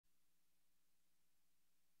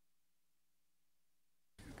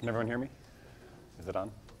Can everyone hear me? Is it on?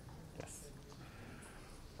 Yes.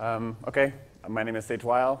 OK, my name is Sage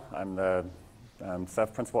Weil. I'm the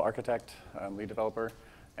Ceph principal architect, lead developer.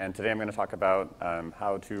 And today I'm going to talk about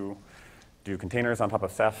how to do containers on top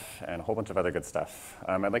of Ceph and a whole bunch of other good stuff.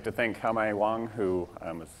 I'd like to thank Haomai Wang, who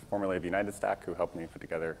was formerly of UnitedStack, who helped me put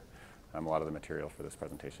together a lot of the material for this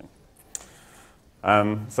presentation.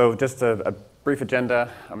 So just a brief agenda.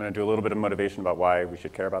 I'm going to do a little bit of motivation about why we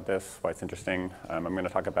should care about this, why it's interesting. I'm going to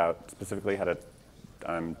talk about specifically how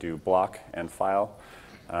to do block and file,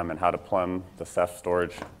 and how to plumb the Ceph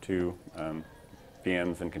storage to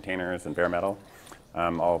VMs and containers and bare metal.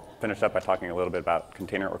 I'll finish up by talking a little bit about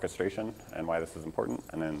container orchestration and why this is important,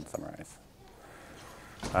 and then summarize.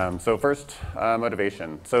 So first,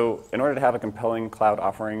 motivation. So in order to have a compelling cloud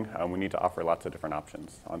offering, we need to offer lots of different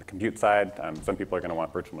options. On the compute side, some people are going to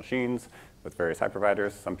want virtual machines with various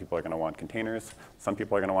hypervisors. Some people are going to want containers. Some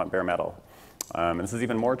people are going to want bare metal. And this is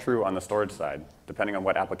even more true on the storage side. Depending on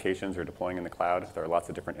what applications you're deploying in the cloud, there are lots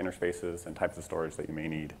of different interfaces and types of storage that you may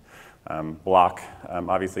need. Block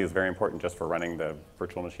obviously is very important just for running the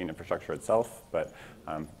virtual machine infrastructure itself, but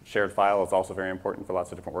shared file is also very important for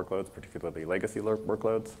lots of different workloads, particularly legacy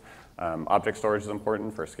workloads. Object storage is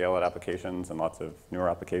important for scale-out applications and lots of newer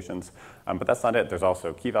applications. But that's not it. There's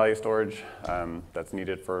also key value storage that's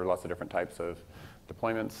needed for lots of different types of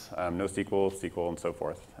deployments, NoSQL, SQL, and so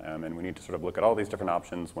forth. And we need to sort of look at all these different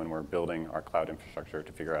options when we're building our cloud infrastructure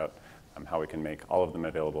to figure out how we can make all of them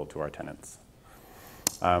available to our tenants.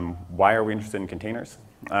 Why are we interested in containers?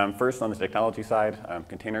 First, on the technology side,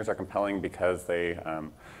 containers are compelling because they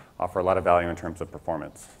offer a lot of value in terms of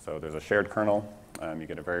performance. So there's a shared kernel. You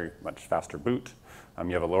get a very much faster boot.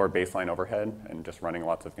 You have a lower baseline overhead and just running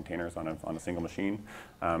lots of containers on a single machine.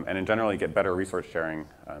 And in general, you get better resource sharing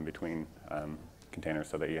between containers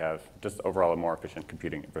so that you have just overall a more efficient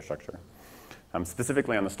computing infrastructure.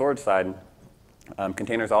 Specifically on the storage side,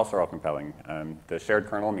 containers also are compelling. The shared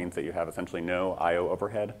kernel means that you have essentially no I/O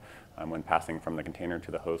overhead when passing from the container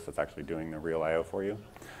to the host that's actually doing the real I/O for you.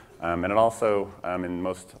 And it also, in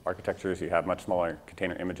most architectures, you have much smaller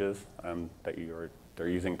container images that they're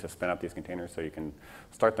using to spin up these containers, so you can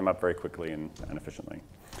start them up very quickly and efficiently.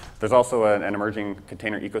 There's also an emerging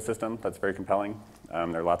container ecosystem that's very compelling.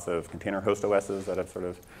 There are lots of container host OSs that have sort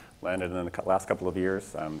of landed in the last couple of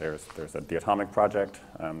years. There's the Atomic project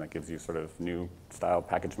that gives you sort of new style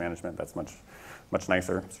package management that's much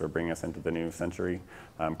nicer, sort of bringing us into the new century.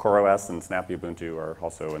 CoreOS and Snappy Ubuntu are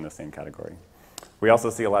also in the same category. We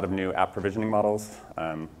also see a lot of new app provisioning models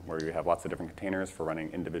where you have lots of different containers for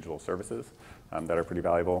running individual services that are pretty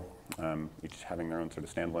valuable, each having their own sort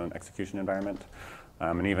of standalone execution environment.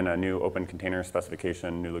 And even a new open container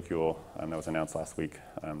specification, Nulecule, that was announced last week.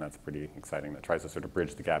 That's pretty exciting. That tries to sort of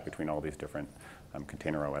bridge the gap between all these different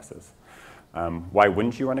container OSs. Why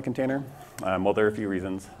wouldn't you run a container? Well, there are a few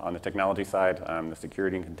reasons. On the technology side, the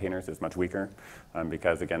security in containers is much weaker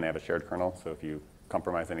because, again, they have a shared kernel. So if you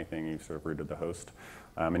compromise anything, you've sort of rooted the host.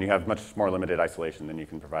 And you have much more limited isolation than you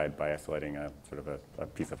can provide by isolating a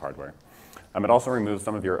piece of hardware. It also removes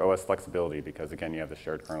some of your OS flexibility because, again, you have the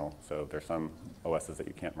shared kernel. So there's some OSs that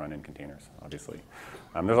you can't run in containers, obviously.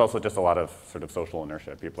 There's also just a lot of sort of social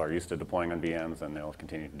inertia. People are used to deploying on VMs, and they'll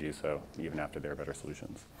continue to do so even after there are better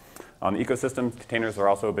solutions. On the ecosystem, containers are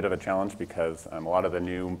also a bit of a challenge because a lot of the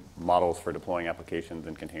new models for deploying applications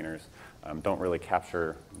in containers don't really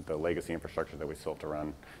capture the legacy infrastructure that we still have to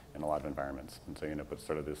run in a lot of environments. And so you end up with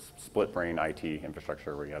sort of this split-brain IT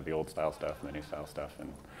infrastructure where you have the old style stuff and the new style stuff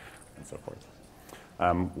and so forth.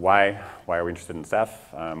 Why are we interested in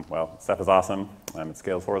Ceph? Well, Ceph is awesome. It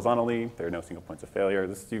scales horizontally. There are no single points of failure.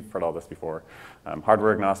 You've heard all this before.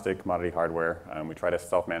 Hardware agnostic, commodity hardware. We try to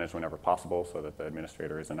self-manage whenever possible so that the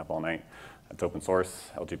administrator isn't up all night. It's open source,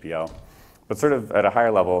 LGPL. But sort of at a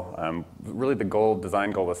higher level, really the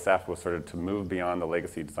design goal with Ceph was sort of to move beyond the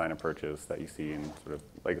legacy design approaches that you see in sort of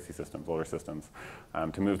legacy systems, older systems,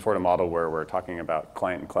 to move toward a model where we're talking about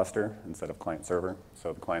client and cluster instead of client server.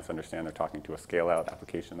 So the clients understand they're talking to a scale-out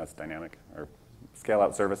application that's dynamic, or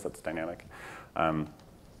scale-out service that's dynamic, and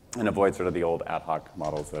avoid sort of the old ad hoc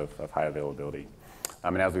models of high availability.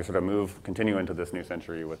 And as we sort of continue into this new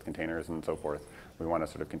century with containers and so forth, we want to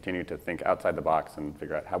sort of continue to think outside the box and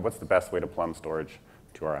figure out what's the best way to plumb storage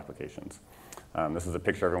to our applications. This is a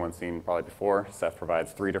picture everyone's seen probably before. Ceph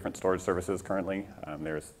provides 3 different storage services currently.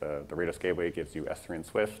 There's the Rados Gateway gives you S3 and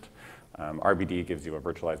Swift. RBD gives you a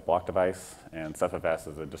virtualized block device. And CephFS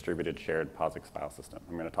is a distributed shared POSIX file system.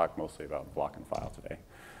 I'm going to talk mostly about block and file today.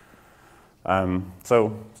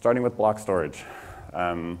 So starting with block storage.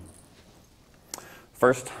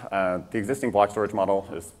 First, the existing block storage model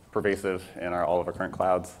is pervasive in all of our current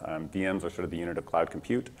clouds. VMs are sort of the unit of cloud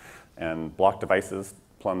compute, and block devices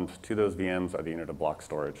plumbed to those VMs are the unit of block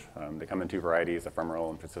storage. They come in two varieties, ephemeral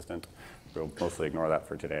and persistent. We'll mostly ignore that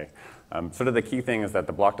for today. Sort of the key thing is that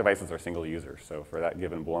the block devices are single user. So for that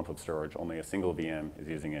given lump of storage, only a single VM is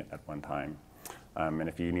using it at one time. And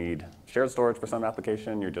if you need shared storage for some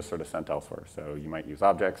application, you're just sort of sent elsewhere. So you might use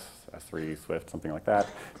objects, S3, Swift, something like that.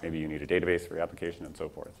 Maybe you need a database for your application and so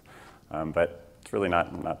forth. But it's really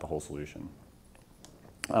not the whole solution.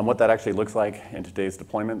 What that actually looks like in today's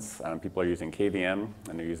deployments, people are using KVM,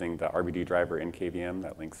 and they're using the RBD driver in KVM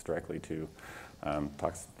that links directly to,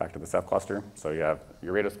 talks back to the Ceph cluster. So you have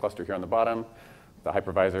your Rados cluster here on the bottom, the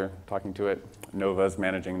hypervisor talking to it, Nova's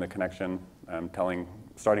managing the connection,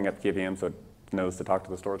 starting at KVM so it knows to talk to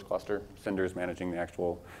the storage cluster, Cinder's managing the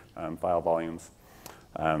actual file volumes.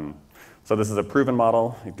 So this is a proven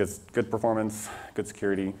model. It gets good performance, good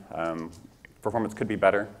security. Performance could be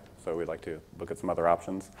better, so we'd like to look at some other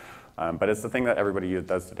options. But it's the thing that everybody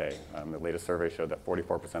does today. The latest survey showed that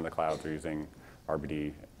 44% of the clouds are using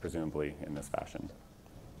RBD, presumably in this fashion.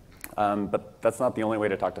 But that's not the only way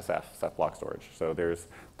to talk to Ceph block storage. So there's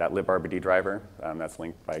that librd driver that's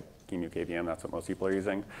linked by QEMU KVM. That's what most people are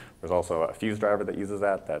using. There's also a Fuse driver that uses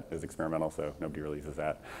that. That is experimental, so nobody really uses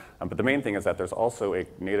that. But the main thing is that there's also a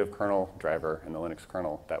native kernel driver in the Linux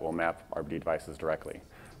kernel that will map RBD devices directly.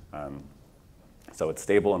 So it's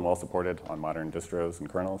stable and well supported on modern distros and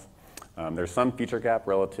kernels. There's some feature gap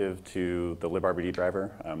relative to the librd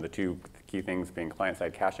driver. The two key things being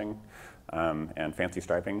client-side caching and fancy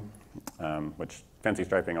striping, which fancy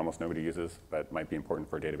striping almost nobody uses, but might be important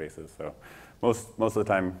for databases. So most of the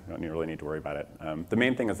time, you don't really need to worry about it. The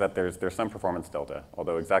main thing is that there's some performance delta,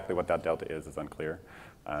 although exactly what that delta is unclear.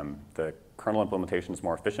 The kernel implementation is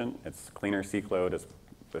more efficient. It's cleaner C code.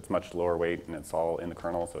 It's much lower weight, and it's all in the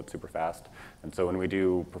kernel, so it's super fast. And so when we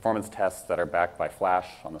do performance tests that are backed by Flash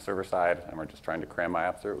on the server side, and we're just trying to cram my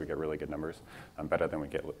apps through it, we get really good numbers, better than we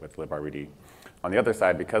get with librd. On the other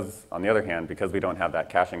side, on the other hand, because we don't have that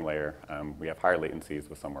caching layer, we have higher latencies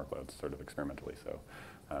with some workloads, sort of experimentally. So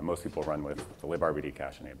most people run with the librd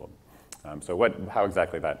cache enabled. So how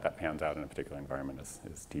exactly that pans out in a particular environment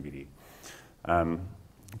is TBD.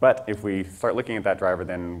 But if we start looking at that driver,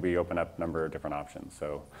 then we open up a number of different options.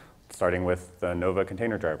 So starting with the Nova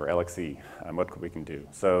container driver, LXC, what we can do.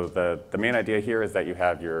 So the main idea here is that you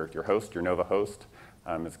have your host, your Nova host,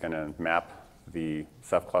 is going to map the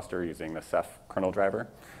Ceph cluster using the Ceph kernel driver.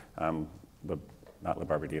 Not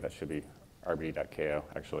librd, that should be rbd.ko,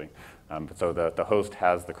 actually. So the host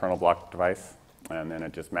has the kernel block device, and then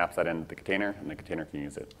it just maps that into the container, and the container can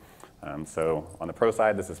use it. So on the pro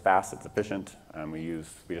side, this is fast, it's efficient. We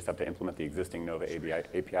just have to implement the existing Nova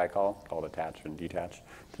API call, called attach and detach,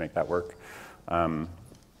 to make that work. On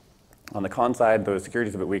the con side, the security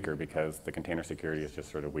is a bit weaker because the container security is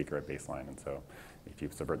just sort of weaker at baseline. And so if you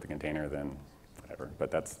subvert the container, then whatever.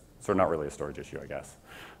 But that's sort of not really a storage issue, I guess.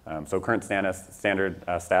 So current standard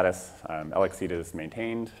status, LXC is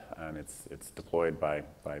maintained. It's deployed by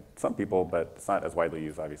some people, but it's not as widely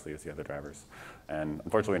used, obviously, as the other drivers. And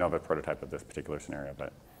unfortunately, we don't have a prototype of this particular scenario,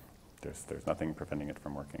 but there's nothing preventing it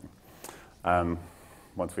from working.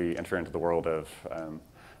 Once we enter into the world of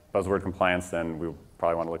buzzword compliance, then we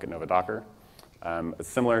probably want to look at Nova Docker. A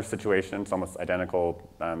similar situation, it's almost identical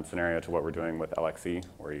scenario to what we're doing with LXC,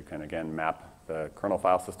 where you can, again, map the kernel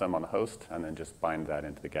file system on the host and then just bind that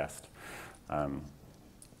into the guest.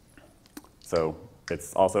 So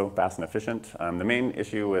it's also fast and efficient. The main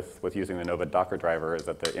issue with using the Nova Docker driver is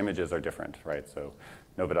that the images are different, right? So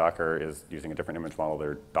Nova Docker is using a different image model.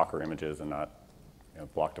 They're Docker images and not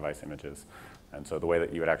block device images. And so the way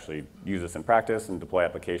that you would actually use this in practice and deploy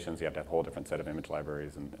applications, you have to have a whole different set of image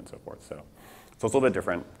libraries and so forth. So it's a little bit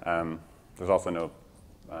different. There's also no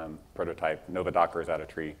prototype. Nova Docker is out of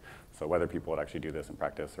tree. So whether people would actually do this in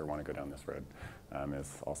practice or want to go down this road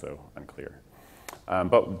is also unclear.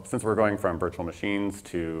 But since we're going from virtual machines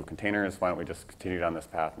to containers, why don't we just continue down this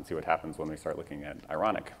path and see what happens when we start looking at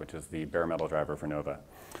Ironic, which is the bare metal driver for Nova.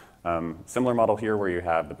 Similar model here where you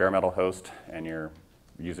have the bare metal host and you're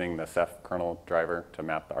using the Ceph kernel driver to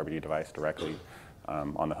map the RBD device directly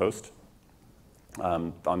on the host.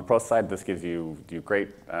 On the Pro side, this gives you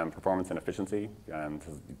great performance and efficiency.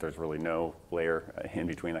 There's really no layer in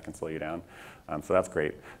between that can slow you down. So that's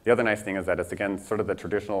great. The other nice thing is that it's, again, sort of the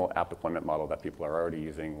traditional app deployment model that people are already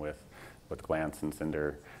using with Glance and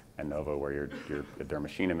Cinder and Nova, where they're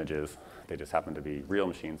machine images. They just happen to be real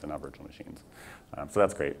machines and not virtual machines. So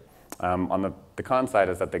that's great. On the con side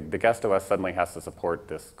is that the guest OS suddenly has to support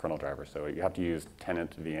this kernel driver. So you have to use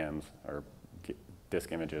tenant VMs or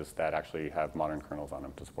disk images that actually have modern kernels on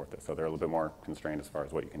them to support this. So they're a little bit more constrained as far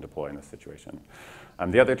as what you can deploy in this situation.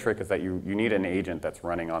 The other trick is that you need an agent that's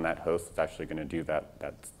running on that host that's actually going to do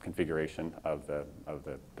that configuration of the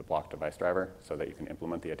block device driver so that you can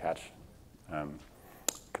implement the attach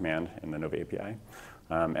command in the Nova API.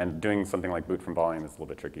 And doing something like boot from volume is a little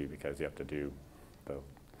bit tricky because you have to do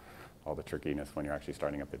all the trickiness when you're actually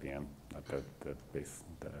starting up the VM,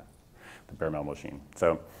 the bare metal machine.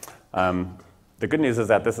 So the good news is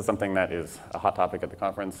that this is something that is a hot topic at the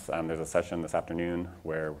conference. There's a session this afternoon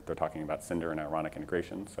where they're talking about Cinder and ironic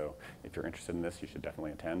integration. So if you're interested in this, you should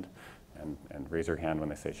definitely attend and raise your hand when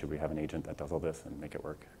they say, should we have an agent that does all this and make it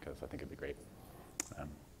work? Because I think it'd be great. So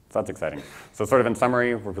that's exciting. So sort of in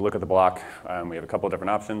summary, if we look at the block, we have a couple of different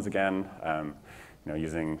options again.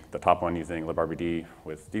 Using the top one, using librd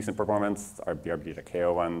with decent performance, our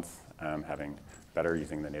brd.ko ones having better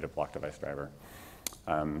using the native block device driver.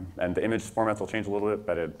 And the image formats will change a little bit,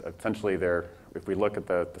 but essentially if we look at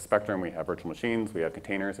the spectrum, we have virtual machines, we have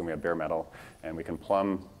containers, and we have bare metal, and we can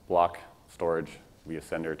plumb block storage via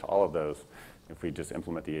Cinder to all of those if we just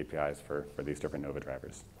implement the APIs for these different Nova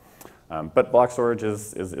drivers. But block storage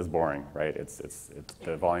is boring, right?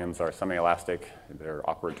 The volumes are semi-elastic. They're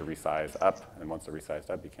awkward to resize up, and once they're resized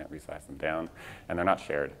up, you can't resize them down, and they're not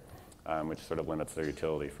shared, which sort of limits their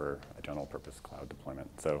utility for a general purpose cloud deployment.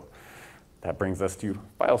 So that brings us to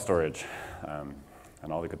file storage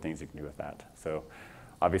and all the good things you can do with that. So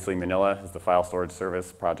obviously, Manila is the file storage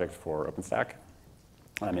service project for OpenStack.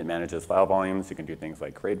 It manages file volumes. You can do things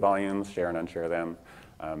like create volumes, share and unshare them.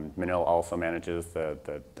 Manila also manages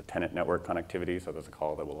the tenant network connectivity, so there's a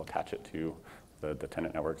call that will attach it to the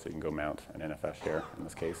tenant network so you can go mount an NFS share in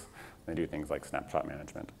this case. They do things like snapshot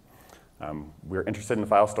management. We're interested in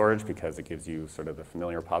file storage because it gives you sort of the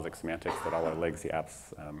familiar POSIX semantics that all our legacy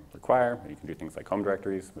apps require. You can do things like home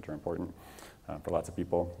directories, which are important for lots of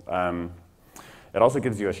people. It also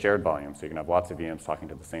gives you a shared volume, so you can have lots of VMs talking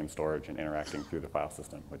to the same storage and interacting through the file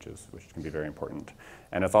system, which can be very important.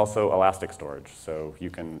 And it's also elastic storage, so you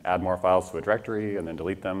can add more files to a directory and then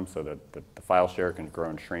delete them so that the file share can grow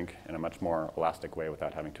and shrink in a much more elastic way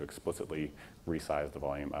without having to explicitly resize the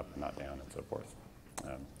volume up and not down and so forth.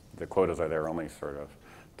 The quotas are there only sort of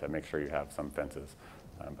to make sure you have some fences,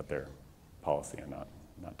 but they're policy and not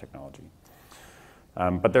technology.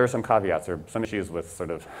 But there are some caveats. There are some issues with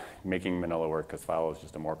sort of making Manila work because file is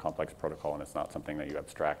just a more complex protocol and it's not something that you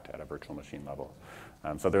abstract at a virtual machine level.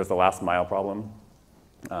 So there's the last mile problem.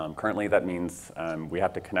 Currently, that means we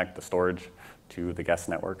have to connect the storage to the guest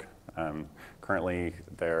network. Currently,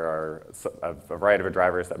 there are a variety of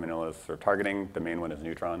drivers that Manila is sort of targeting. The main one is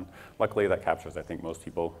Neutron. Luckily, that captures, I think, most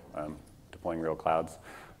people deploying real clouds.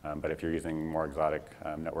 But if you're using more exotic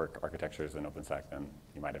network architectures in OpenStack, then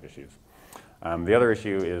you might have issues. The other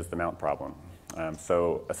issue is the mount problem.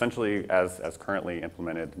 So essentially, as currently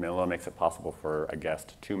implemented, Manila makes it possible for a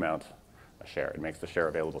guest to mount a share. It makes the share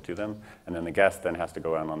available to them, and then the guest then has to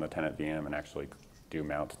go on the tenant VM and actually do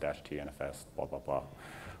mount-t NFS, blah, blah, blah.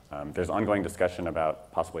 There's ongoing discussion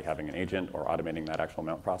about possibly having an agent or automating that actual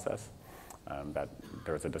mount process.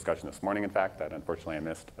 There was a discussion this morning, in fact, that unfortunately I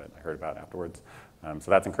missed, but I heard about afterwards.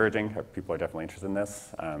 So that's encouraging. People are definitely interested in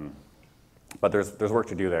this. But there's work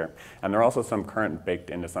to do there. And there are also some current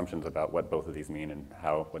baked-in assumptions about what both of these mean and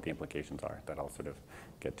what the implications are that I'll sort of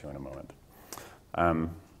get to in a moment.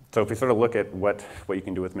 So if we sort of look at what you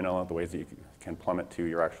can do with Manila, the ways that you can plumb it to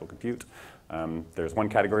your actual compute, there's one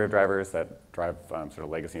category of drivers that drive sort of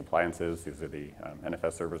legacy appliances. These are the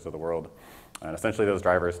NFS servers of the world. And essentially, those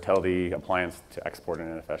drivers tell the appliance to export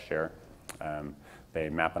an NFS share. They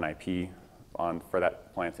map an IP for that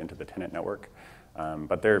appliance into the tenant network.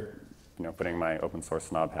 But they're putting my open source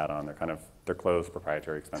snob hat on, they're closed,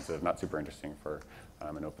 proprietary, expensive, not super interesting for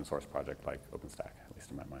an open source project like OpenStack, at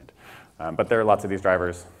least in my mind. But there are lots of these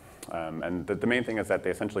drivers. And the main thing is that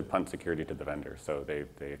they essentially punt security to the vendor. So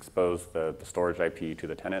they expose the storage IP to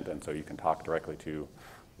the tenant, and so you can talk directly to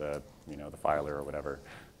the filer or whatever.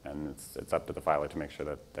 And it's up to the filer to make sure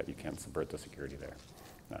that you can't subvert the security there,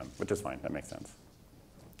 which is fine. That makes sense.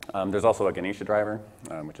 There's also a Ganesha driver,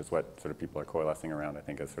 which is what sort of people are coalescing around, I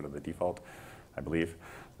think, as sort of the default, I believe.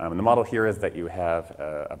 And the model here is that you have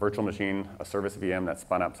a virtual machine, a service VM that's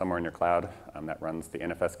spun up somewhere in your cloud that runs the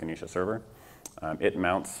NFS Ganesha server. It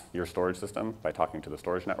mounts your storage system by talking to the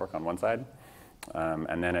storage network on one side.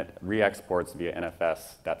 And then it re-exports via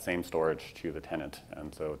NFS that same storage to the tenant.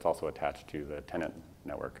 And so it's also attached to the tenant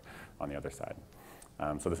network on the other side.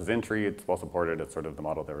 So this is in tree. It's well supported. It's sort of the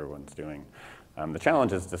model that everyone's doing. The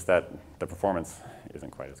challenge is just that the performance isn't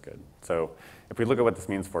quite as good. So if we look at what this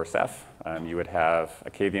means for Ceph, you would have a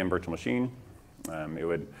KVM virtual machine. It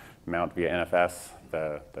would mount via NFS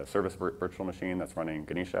the service virtual machine that's running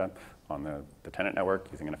Ganesha on the tenant network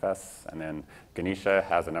using NFS. And then Ganesha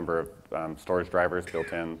has a number of storage drivers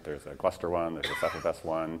built in. There's a cluster one, there's a Ceph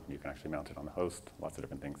one. You can actually mount it on the host, lots of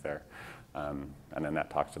different things there. And then that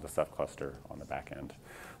talks to the Ceph cluster on the back end.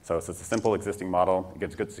 So it's a simple existing model. It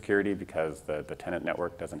gives good security because the tenant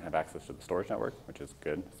network doesn't have access to the storage network, which is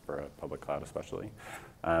good for a public cloud especially.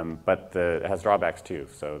 But it has drawbacks too.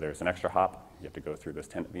 So there's an extra hop. You have to go through this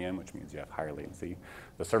tenant VM, which means you have higher latency.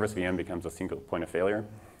 The service VM becomes a single point of failure.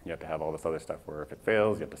 You have to have all this other stuff where if it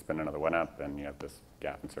fails, you have to spin another one up, and you have this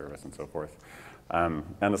gap in service and so forth. And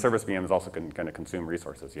the service VM is also going to consume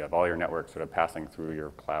resources. You have all your network sort of passing through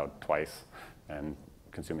your cloud twice and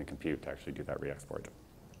consuming compute to actually do that re-export.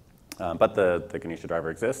 But the Ganesha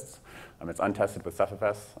driver exists. It's untested with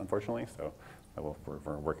Ceph, unfortunately, so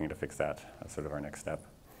we're working to fix that as sort of our next step.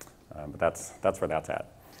 But that's where that's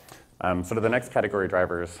at. Sort of the next category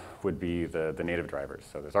drivers would be the native drivers.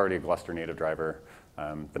 So there's already a Gluster native driver.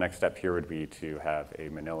 The next step here would be to have a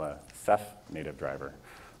Manila Ceph native driver.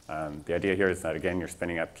 The idea here is that, again, you're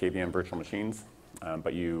spinning up KVM virtual machines,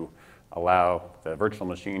 but you allow the virtual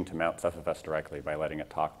machine to mount Ceph directly by letting it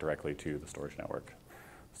talk directly to the storage network.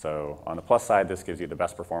 So on the plus side, this gives you the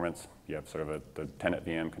best performance. You have sort of the tenant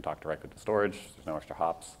VM can talk directly to storage. There's no extra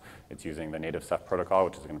hops. It's using the native Ceph protocol,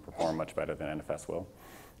 which is going to perform much better than NFS will.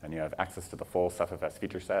 And you have access to the full Ceph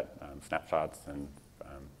feature set, snapshots and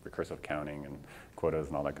recursive counting and quotas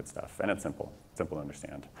and all that good stuff. And it's simple to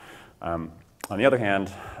understand. On the other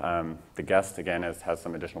hand, the guest, again, has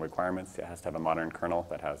some additional requirements. It has to have a modern kernel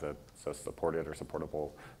that has a supported or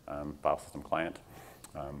supportable file system client,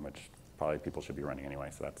 which probably people should be running anyway,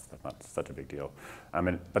 so that's not such a big deal.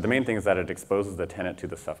 But the main thing is that it exposes the tenant to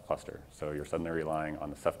the Ceph cluster. So you're suddenly relying on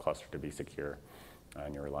the Ceph cluster to be secure,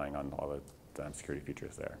 and you're relying on all the security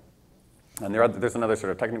features there. And there's another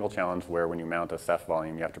sort of technical challenge where when you mount a Ceph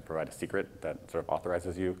volume, you have to provide a secret that sort of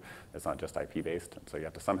authorizes you. It's not just IP-based, and so you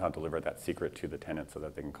have to somehow deliver that secret to the tenant so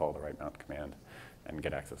that they can call the right mount command and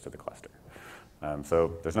get access to the cluster.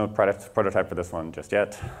 So there's no prototype for this one just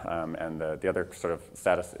yet. And the other sort of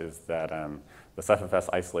status is that the Ceph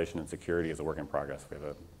isolation and security is a work in progress. We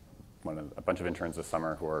have a bunch of interns this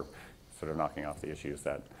summer who are sort of knocking off the issues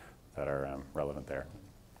that are relevant there.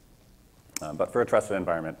 But for a trusted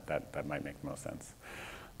environment, that might make the most sense.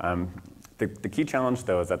 The key challenge,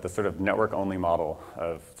 though, is that the sort of network-only model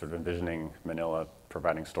of sort of envisioning Manila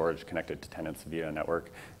providing storage connected to tenants via a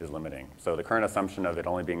network is limiting. So the current assumption of it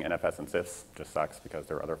only being NFS and CIFS just sucks because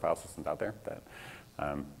there are other file systems out there that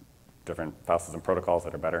different file system protocols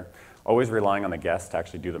that are better. Always relying on the guest to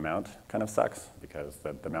actually do the mount kind of sucks because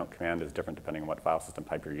the mount command is different depending on what file system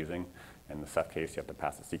type you're using. In the Ceph case, you have to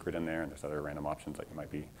pass a secret in there, and there's other random options that you might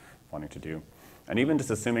be wanting to do. And even just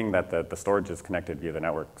assuming that the storage is connected via the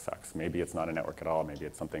network sucks. Maybe it's not a network at all. Maybe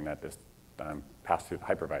it's something that is passed through the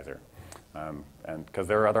hypervisor. And because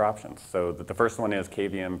there are other options. So the first one is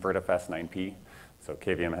KVM VertFS 9P. So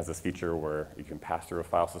KVM has this feature where you can pass through a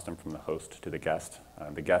file system from the host to the guest.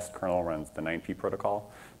 The guest kernel runs the 9P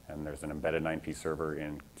protocol, and there's an embedded 9P server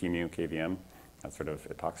in QEMU KVM that sort of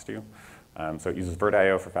it talks to. So it uses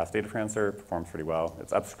VertIO for fast data transfer, performs pretty well.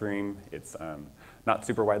 It's upstream. It's not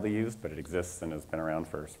super widely used, but it exists and has been around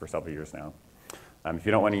for several years now. If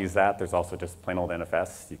you don't want to use that, there's also just plain old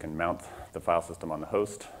NFS. You can mount the file system on the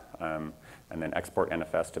host and then export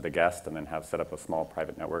NFS to the guest and then have set up a small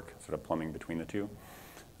private network, sort of plumbing between the two.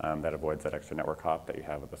 That avoids that extra network hop that you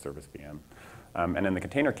have with the service VM. And in the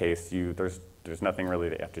container case, there's nothing really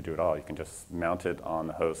that you have to do at all. You can just mount it on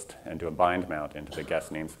the host and do a bind mount into the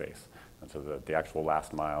guest namespace. And so the actual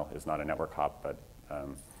last mile is not a network hop, but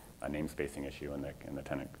a namespacing issue in the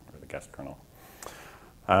tenant or the guest kernel.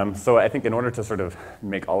 So I think in order to sort of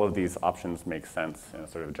make all of these options make sense in a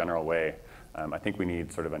sort of general way, I think we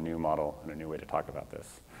need sort of a new model and a new way to talk about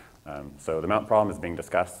this. So the mount problem is being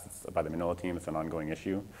discussed by the Manila team. It's an ongoing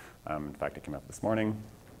issue. In fact, it came up this morning.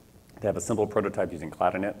 They have a simple prototype using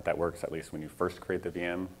Cloud-init that works at least when you first create the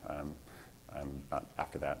VM. Not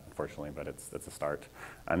after that, unfortunately, but it's a start.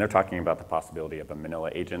 And they're talking about the possibility of a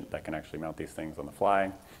Manila agent that can actually mount these things on the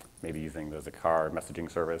fly. Maybe using the Zakar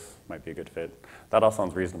messaging service might be a good fit. That all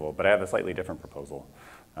sounds reasonable, but I have a slightly different proposal.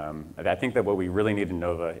 I think that what we really need in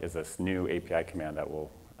Nova is this new API command that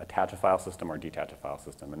will attach a file system or detach a file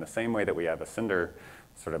system in the same way that we have a Cinder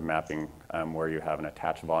sort of mapping where you have an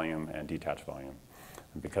attach volume and detach volume.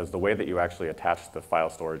 Because the way that you actually attach the file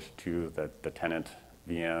storage to the tenant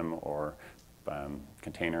VM or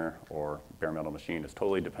container or bare metal machine is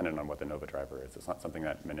totally dependent on what the Nova driver is. It's not something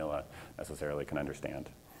that Manila necessarily can understand.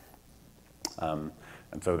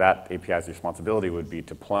 And so that API's responsibility would be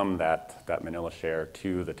to plumb that manila share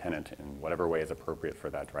to the tenant in whatever way is appropriate for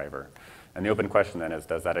that driver. And the open question then is,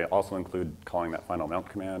 does that also include calling that final mount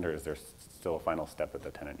command, or is there still a final step that the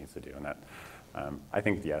tenant needs to do? And that, I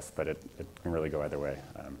think yes, but it can really go either way.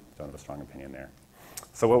 Don't have a strong opinion there.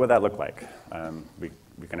 So what would that look like?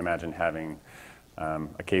 We can imagine having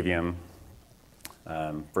a KVM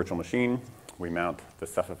virtual machine. We mount the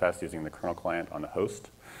Cephfs using the kernel client on the host,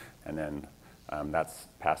 and then that's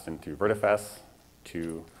passed into VertiFS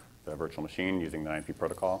to the virtual machine using the 9P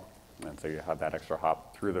protocol. And so you have that extra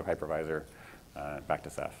hop through the hypervisor back to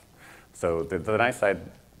Ceph. So the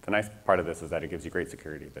nice part of this is that it gives you great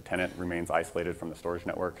security. The tenant remains isolated from the storage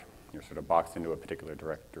network. You're sort of boxed into a particular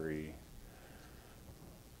directory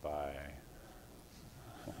by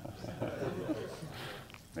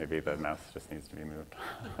maybe the mouse just needs to be moved.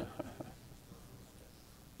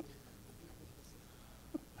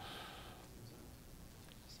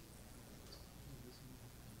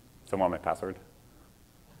 Someone want my password?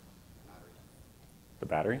 The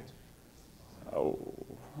battery? Oh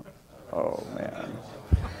man.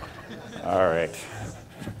 All right.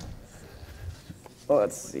 Well,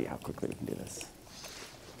 let's see how quickly we can do this.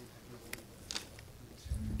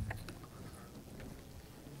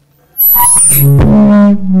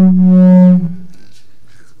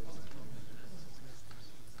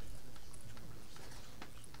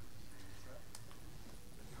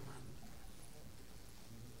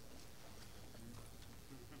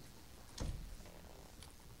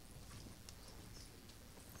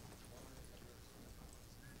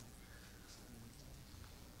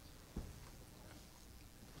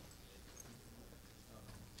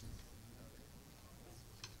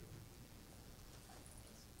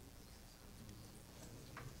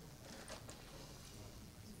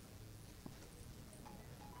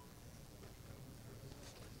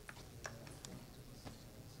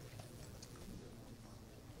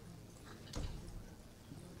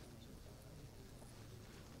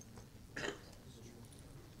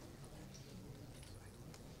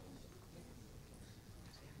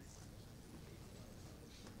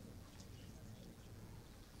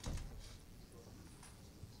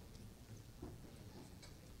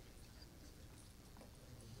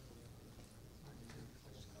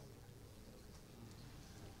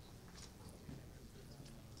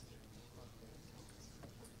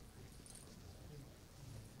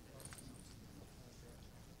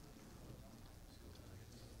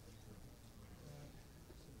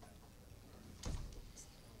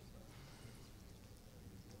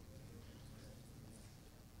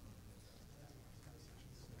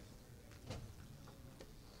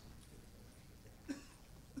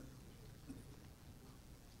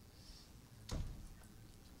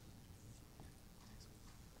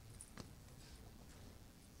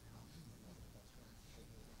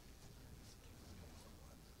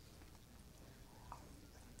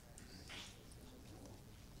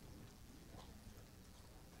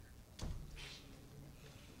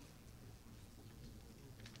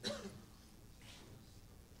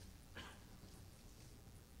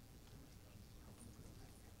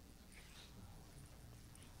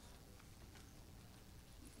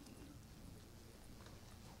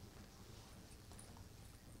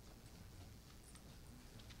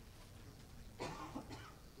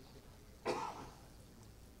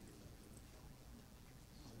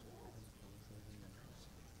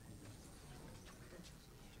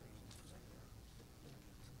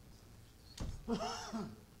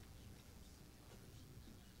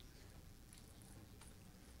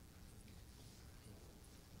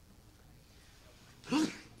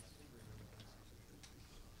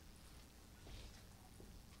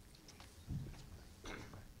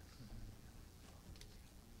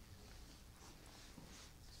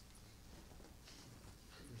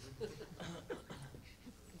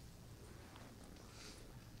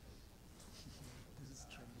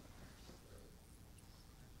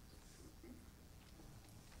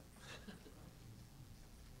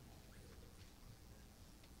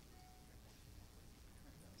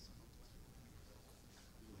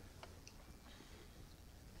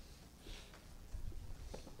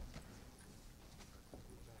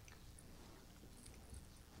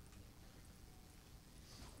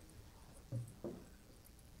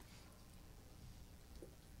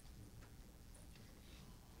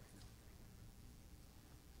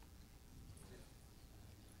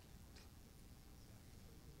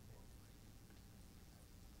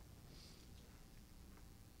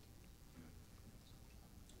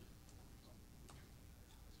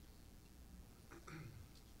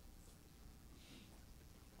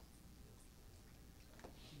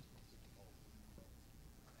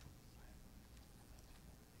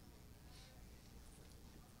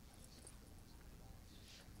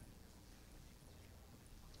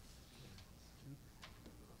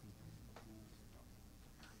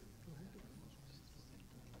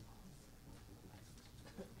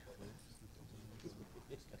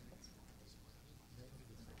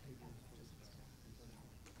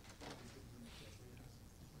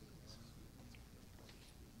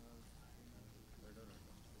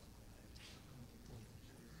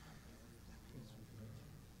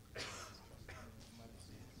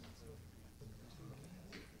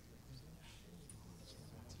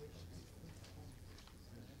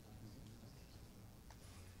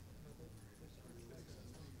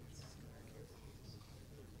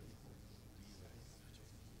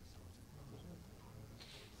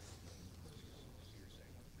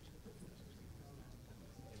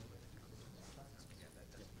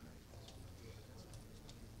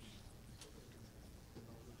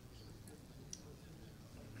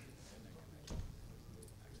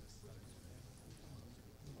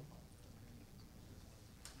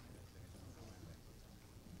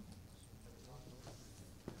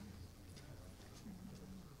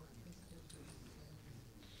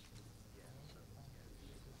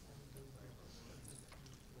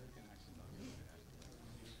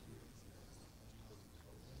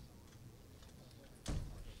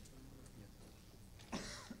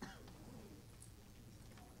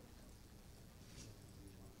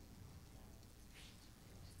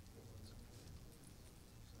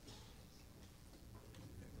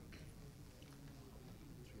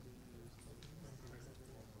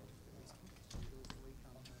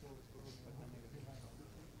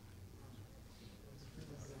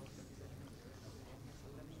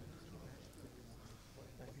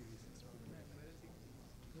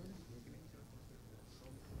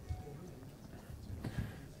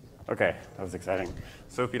 Okay, that was exciting.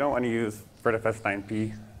 So if you don't want to use VirtFS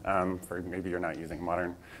 9p, for maybe you're not using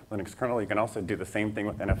modern Linux kernel, you can also do the same thing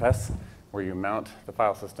with NFS, where you mount the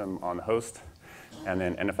file system on the host, and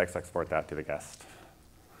then NFX export that to the guest.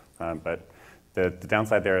 But the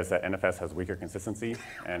downside there is that NFS has weaker consistency,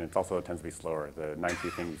 and it also tends to be slower. The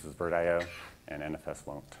 9p thing uses VirtIO, and NFS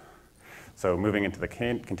won't. So moving into the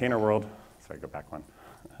container world, sorry, go back one.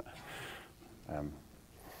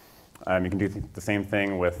 You can do the same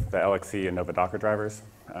thing with the LXC and Nova Docker drivers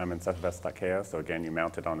in cephfs.ko. So again, you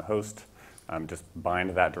mount it on the host, just bind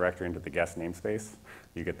that directory into the guest namespace.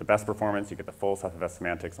 You get the best performance, you get the full cephfs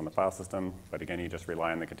semantics on the file system, but again, you just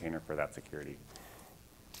rely on the container for that security.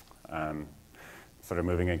 Sort of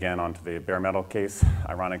moving again onto the bare metal case,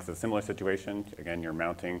 Ironic is a similar situation. Again, you're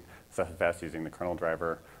mounting cephfs using the kernel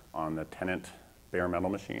driver on the tenant bare metal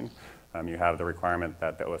machine. You have the requirement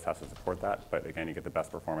that the OS has to support that, but again, you get the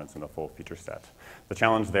best performance in the full feature set. The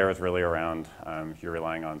challenge there is really around you're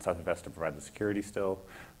relying on cephfs to provide the security still.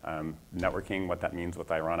 Networking, what that means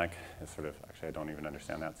with Ironic is sort of, actually I don't even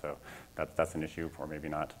understand that, so that's an issue, or maybe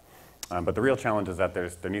not. But the real challenge is that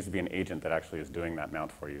there needs to be an agent that actually is doing that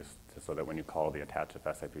mount for you, so that when you call the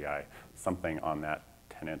attach-fs API, something on that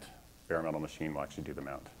tenant bare metal machine will actually do the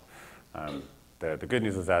mount. The good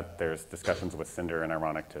news is that there's discussions with Cinder and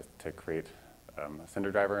Ironic to create a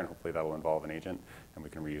Cinder driver, and hopefully that will involve an agent, and we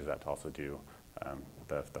can reuse that to also do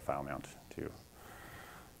the file mount too.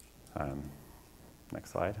 Next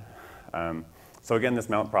slide. So again, this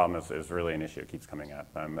mount problem is really an issue. It keeps coming up.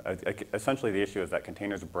 Essentially, the issue is that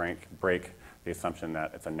containers break the assumption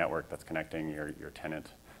that it's a network that's connecting your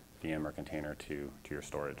tenant VM or container to your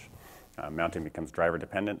storage. Mounting becomes driver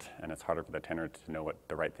dependent, and it's harder for the tenant to know what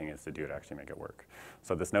the right thing is to do to actually make it work.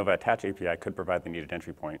 So this Nova attach API could provide the needed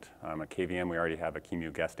entry point. At KVM, we already have a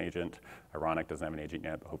QEMU guest agent. Ironic doesn't have an agent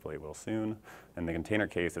yet, but hopefully it will soon. In the container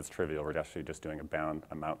case, it's trivial. We're actually just doing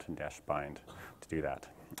a mount and dash bind to do that.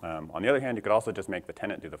 On the other hand, you could also just make the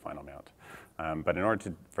tenant do the final mount. But in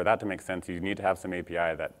order for that to make sense, you need to have some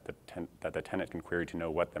API that the tenant can query to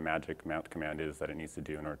know what the magic mount command is that it needs to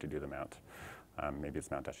do in order to do the mount. Maybe it's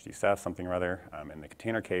mount-ceph, something or other. In the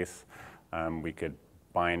container case, we could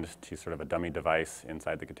bind to sort of a dummy device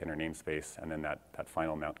inside the container namespace, and then that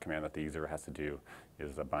final mount command that the user has to do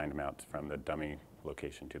is a bind mount from the dummy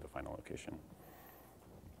location to the final location.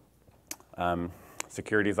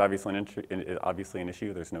 Security is obviously an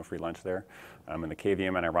issue. There's no free lunch there. In the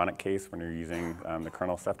KVM and Ironic case, when you're using the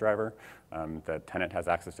kernel Ceph driver, the tenant has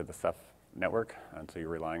access to the Ceph network, and so you're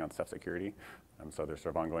relying on Ceph security. So there's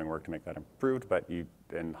sort of ongoing work to make that improved, but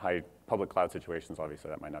in high public cloud situations, obviously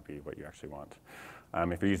that might not be what you actually want.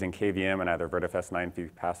 If you're using KVM and either VirtFS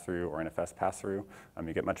 9p pass-through or NFS pass-through,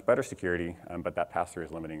 you get much better security, but that pass-through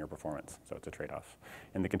is limiting your performance, so it's a trade-off.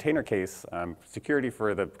 In the container case, security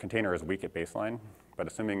for the container is weak at baseline, but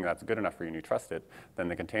assuming that's good enough for you and you trust it, then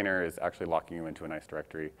the container is actually locking you into a nice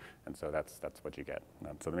directory, and so that's what you get.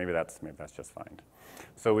 So maybe that's just fine.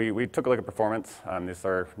 So we took a look at performance. These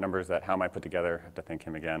are numbers that How put together. I have to thank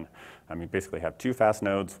him again. You basically have two fast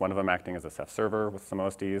nodes, one of them acting as a Ceph server with some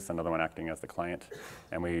OSDs, another one acting as the client.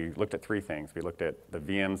 And we looked at three things. We looked at the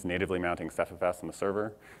VMs natively mounting cephfs on the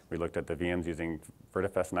server. We looked at the VMs using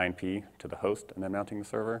VirtFS 9p to the host and then mounting the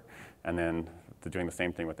server. And then doing the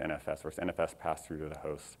same thing with NFS, where NFS passed through to the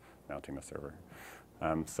host, mounting the server.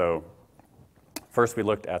 So first we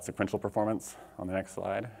looked at sequential performance on the next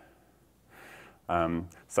slide.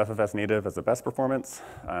 Cephfs native has the best performance.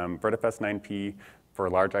 VirtFS 9p for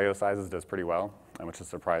large I/O sizes does pretty well, which is a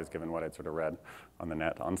surprise given what I'd sort of read on the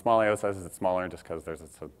net. On small I/O sizes, it's smaller just because there's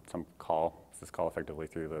some call. It's this call effectively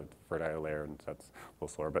through the VirtIO layer, and so that's a little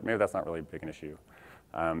slower. But maybe that's not really big an issue.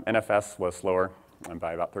 NFS was slower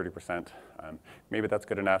by about 30%. Maybe that's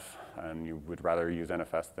good enough, and you would rather use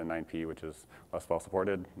NFS than 9p, which is less well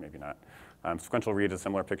supported. Maybe not. Sequential read is a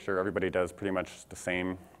similar picture. Everybody does pretty much the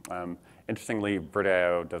same. Interestingly,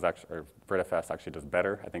 VirtFS actually does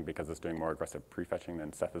better, I think because it's doing more aggressive prefetching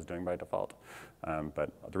than Ceph is doing by default.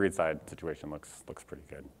 But the read side situation looks pretty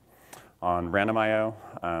good. On random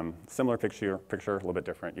I/O, similar picture, a little bit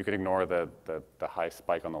different. You could ignore the high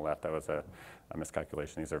spike on the left. That was a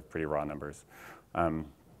miscalculation. These are pretty raw numbers.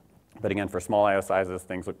 But again, for small I/O sizes,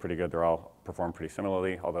 things look pretty good. They're all perform pretty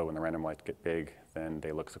similarly, although when the random lights get big, then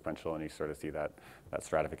they look sequential, and you sort of see that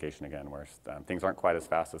stratification again, where things aren't quite as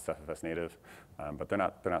fast as Cephfs native, but they're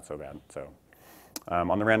not so bad. So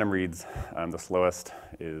on the random reads, the slowest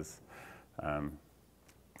is,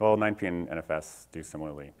 well, 9p and NFS do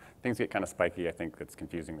similarly. Things get kind of spiky. I think it's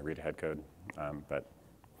confusing the read-ahead code, but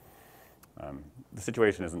the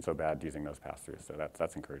situation isn't so bad using those pass-throughs, so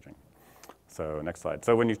that's encouraging. So next slide.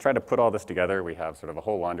 So when you try to put all this together, we have sort of a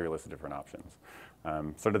whole laundry list of different options.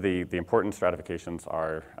 Sort of the important stratifications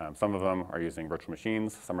are, some of them are using virtual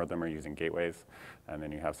machines, some of them are using gateways, and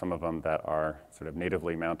then you have some of them that are sort of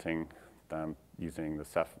natively mounting them using the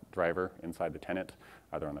Ceph driver inside the tenant,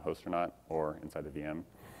 either on the host or not, or inside the VM.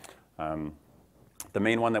 The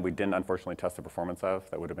main one that we didn't unfortunately test the performance of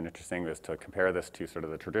that would have been interesting is to compare this to sort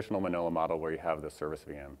of the traditional Manila model where you have the service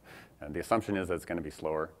VM. And the assumption is that it's going to be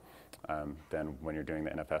slower than when you're doing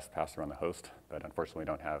the NFS pass-through on the host, but unfortunately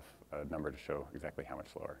don't have a number to show exactly how much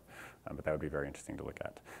slower. But that would be very interesting to look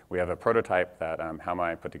at. We have a prototype that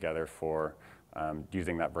Haumai put together for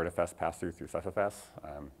using that VertiFS pass-through through CephFS.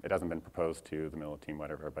 It hasn't been proposed to the Manila team,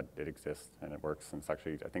 whatever, but it exists and it works, and it's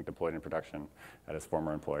actually, I think, deployed in production at his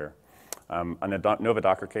former employer. On the Nova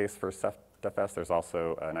Docker case for CephFS, there's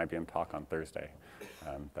also an IBM talk on Thursday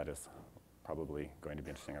that is probably going to be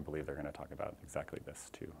interesting. I believe they're going to talk about exactly this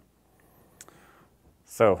too.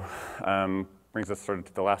 So brings us sort of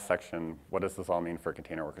to the last section. What does this all mean for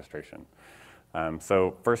container orchestration?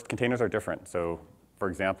 So first, containers are different. So for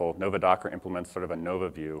example, Nova Docker implements sort of a Nova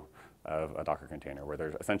view of a Docker container, where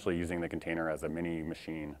they're essentially using the container as a mini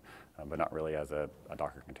machine, but not really as a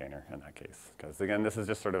Docker container in that case. Because again, this is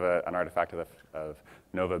just sort of an artifact of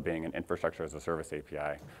Nova being an infrastructure as a service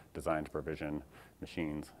API designed to provision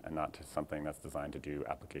machines and not to something that's designed to do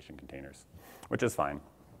application containers, which is fine.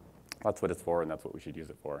 That's what it's for, and that's what we should use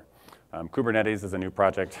it for. Kubernetes is a new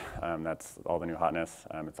project. That's all the new hotness.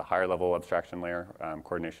 It's a higher level abstraction layer,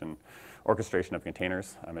 coordination, orchestration of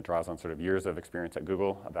containers. It draws on sort of years of experience at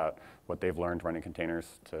Google about what they've learned running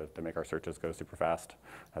containers to make our searches go super fast.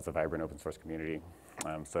 Has a vibrant open source community.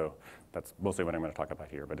 So that's mostly what I'm going to talk about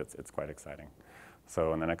here, but it's quite exciting.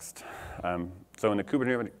 So in the next, so in the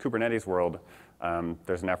Kubernetes world,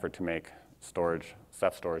 there's an effort to make storage,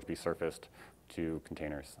 Ceph storage, be surfaced to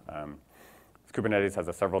containers. Kubernetes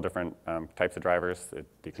has several different types of drivers.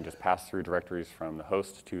 You can just pass through directories from the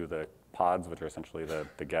host to the pods, which are essentially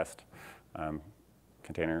the guest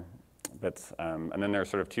container bits. And then there are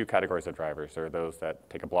sort of two categories of drivers. There are those that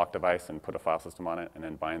take a block device and put a file system on it and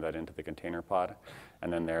then bind that into the container pod.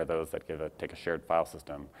 And then there are those that take a shared file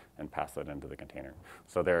system and pass that into the container.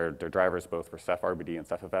 So they're drivers both for Ceph RBD and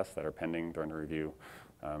CephFS that are pending during the review.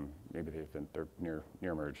 Maybe they're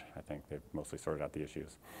near merge. I think they've mostly sorted out the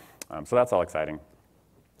issues. So that's all exciting.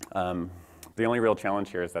 The only real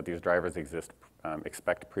challenge here is that these drivers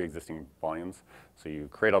expect pre-existing volumes. So you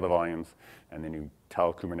create all the volumes, and then you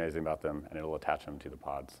tell Kubernetes about them, and it'll attach them to the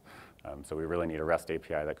pods. So we really need a REST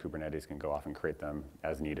API that Kubernetes can go off and create them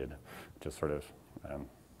as needed, which is sort of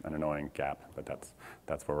an annoying gap, but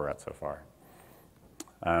that's where we're at so far.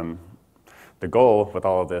 The goal with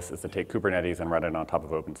all of this is to take Kubernetes and run it on top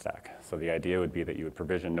of OpenStack. So the idea would be that you would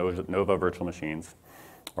provision Nova virtual machines,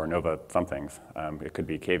 or Nova somethings. It could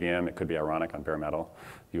be KVM, it could be Ironic on bare metal.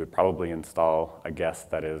 You would probably install a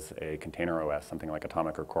guest that is a container OS, something like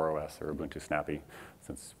Atomic or CoreOS or Ubuntu Snappy,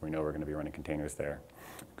 since we know we're going to be running containers there.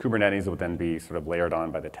 Kubernetes would then be sort of layered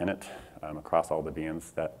on by the tenant across all the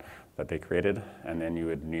VMs that they created, and then you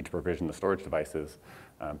would need to provision the storage devices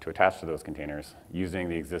to attach to those containers using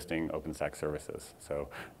the existing OpenStack services. So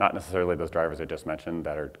not necessarily those drivers I just mentioned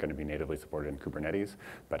that are going to be natively supported in Kubernetes,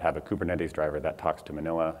 but have a Kubernetes driver that talks to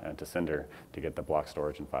Manila and to Cinder to get the block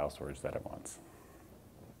storage and file storage that it wants.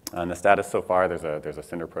 And the status so far, there's a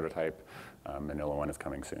Cinder prototype. Manila one is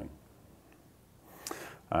coming soon.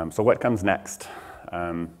 So what comes next?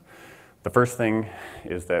 The first thing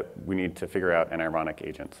is that we need to figure out an Ironic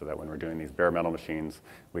agent so that when we're doing these bare metal machines,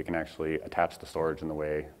 we can actually attach the storage in the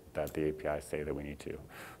way that the APIs say that we need to.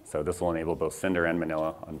 So this will enable both Cinder and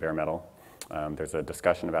Manila on bare metal. There's a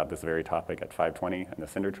discussion about this very topic at 520 in the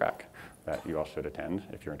Cinder track that you all should attend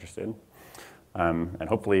if you're interested. And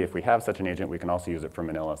hopefully, if we have such an agent, we can also use it for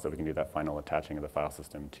Manila so we can do that final attaching of the file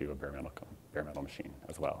system to a bare metal machine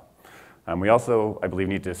as well. We also, I believe,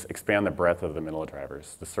 need to expand the breadth of the Manila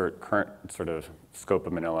drivers. The current sort of scope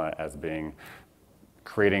of Manila as being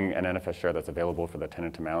creating an NFS share that's available for the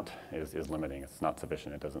tenant to mount is limiting. It's not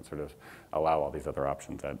sufficient. It doesn't sort of allow all these other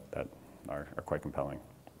options that are quite compelling.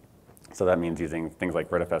 So that means using things like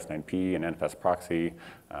VertiFS 9P and NFS proxy,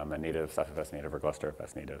 a native CephFS native or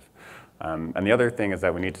GlusterFS native. And the other thing is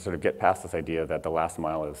that we need to sort of get past this idea that the last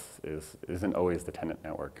mile isn't always the tenant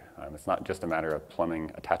network. It's not just a matter of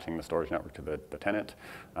attaching the storage network to the tenant,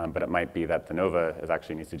 but it might be that the Nova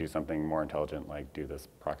actually needs to do something more intelligent, like do this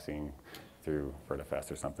proxying through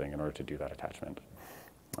VertiFS or something in order to do that attachment.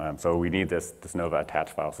 So we need this Nova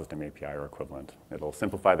attached file system API or equivalent. It'll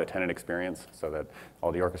simplify the tenant experience so that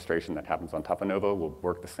all the orchestration that happens on top of Nova will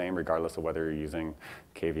work the same regardless of whether you're using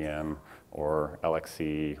KVM, or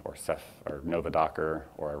LXC, or Ceph, or Nova Docker,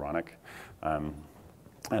 or Ironic. And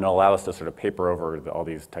it'll allow us to sort of paper over all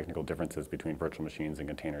these technical differences between virtual machines and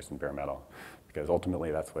containers and bare metal, because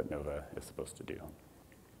ultimately that's what Nova is supposed to do.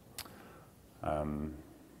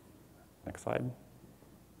 Next slide.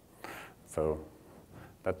 So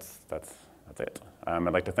that's it. I'd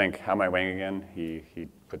like to thank How Am I Wang again. He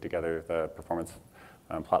put together the performance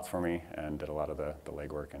plots for me and did a lot of the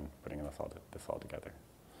legwork in putting this all together.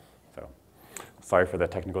 So sorry for the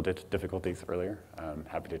technical difficulties earlier. I'm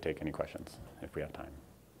happy to take any questions if we have time.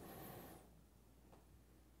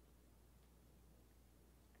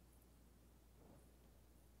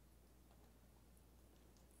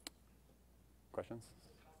 Questions?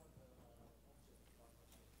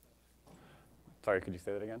 Sorry, could you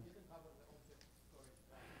say that again?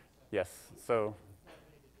 Yes. So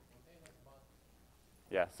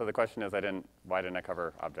the question is, why didn't I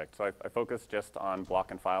cover object? So I focused just on block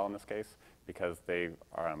and file in this case because they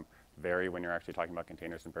vary when you're actually talking about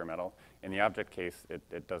containers and bare metal. In the object case,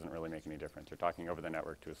 it doesn't really make any difference. You're talking over the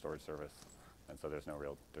network to a storage service, and so there's no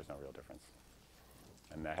real difference.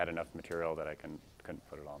 And I had enough material that I couldn't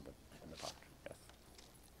put it all in the talk. Yes.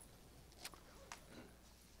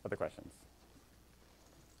 Other questions?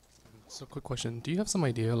 So quick question. Do you have some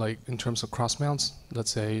idea, like in terms of cross mounts,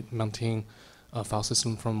 let's say mounting a file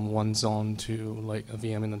system from one zone to like a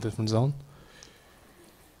VM in a different zone?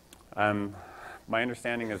 My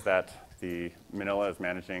understanding is that the Manila is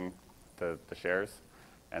managing the shares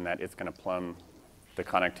and that it's going to plumb the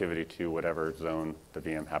connectivity to whatever zone the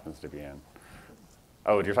VM happens to be in.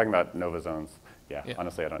 Oh, you're talking about Nova zones. Yeah.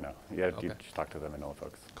 Honestly, I don't know. You should talk to the Manila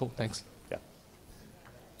folks. Cool, thanks. Yeah.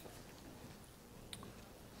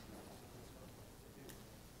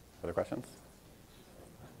 Other questions?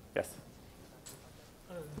 Yes.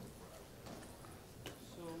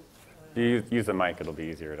 You use the mic, it'll be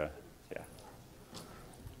easier to,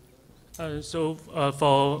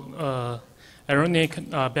 for Ironic,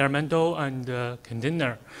 bare metal, and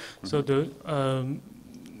container, so do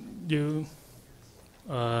you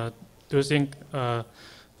think shared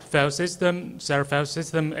file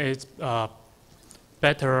system is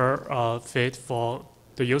better fit for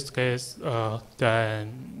the use case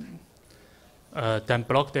than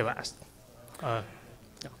block device?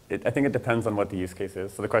 I think it depends on what the use case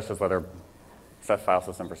is. So the question is whether Ceph file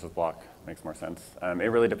system versus block makes more sense.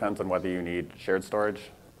 It really depends on whether you need shared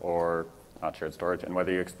storage or not shared storage, and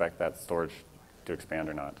whether you expect that storage to expand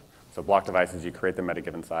or not. So block devices, you create them at a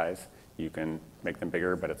given size. You can make them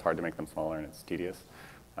bigger, but it's hard to make them smaller, and it's tedious.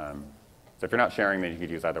 So if you're not sharing, then you could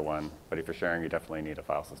use either one. But if you're sharing, you definitely need a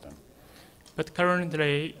file system. But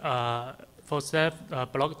currently, for Ceph,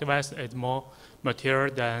 block device is more mature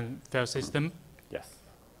than file system. Yes.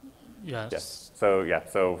 Yes.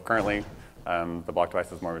 So currently, the block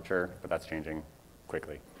device is more mature, but that's changing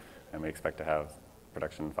quickly, and we expect to have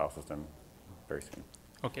production file system very soon.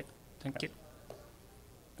 Okay. Thank you.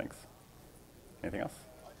 Thanks. Anything else?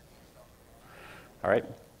 All right.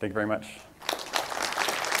 Thank you very much.